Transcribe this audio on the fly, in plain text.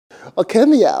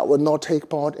Kenya will not take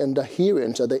part in the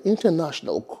hearings at the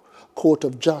International Court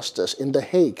of Justice in The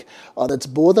Hague on its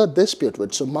border dispute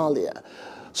with Somalia.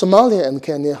 Somalia and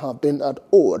Kenya have been at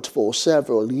odds for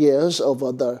several years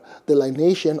over the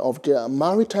delineation of their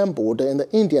maritime border in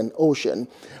the Indian Ocean,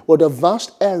 with a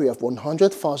vast area of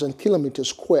 100,000 kilometers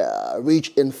square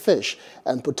rich in fish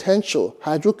and potential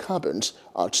hydrocarbons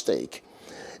at stake.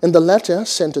 In the letter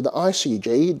sent to the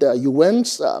ICJ, the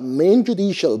UN's main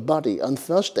judicial body, on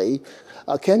Thursday,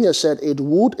 Kenya said it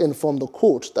would inform the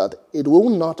court that it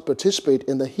will not participate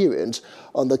in the hearings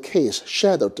on the case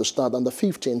scheduled to start on the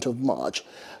 15th of March.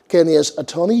 Kenya's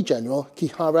Attorney General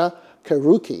Kihara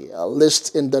Karuki lists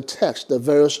in the text the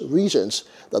various reasons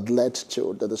that led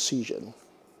to the decision.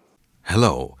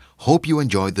 Hello, hope you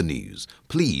enjoyed the news.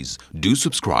 Please do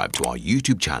subscribe to our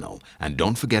YouTube channel and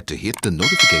don't forget to hit the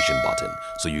notification button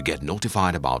so you get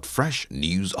notified about fresh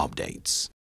news updates.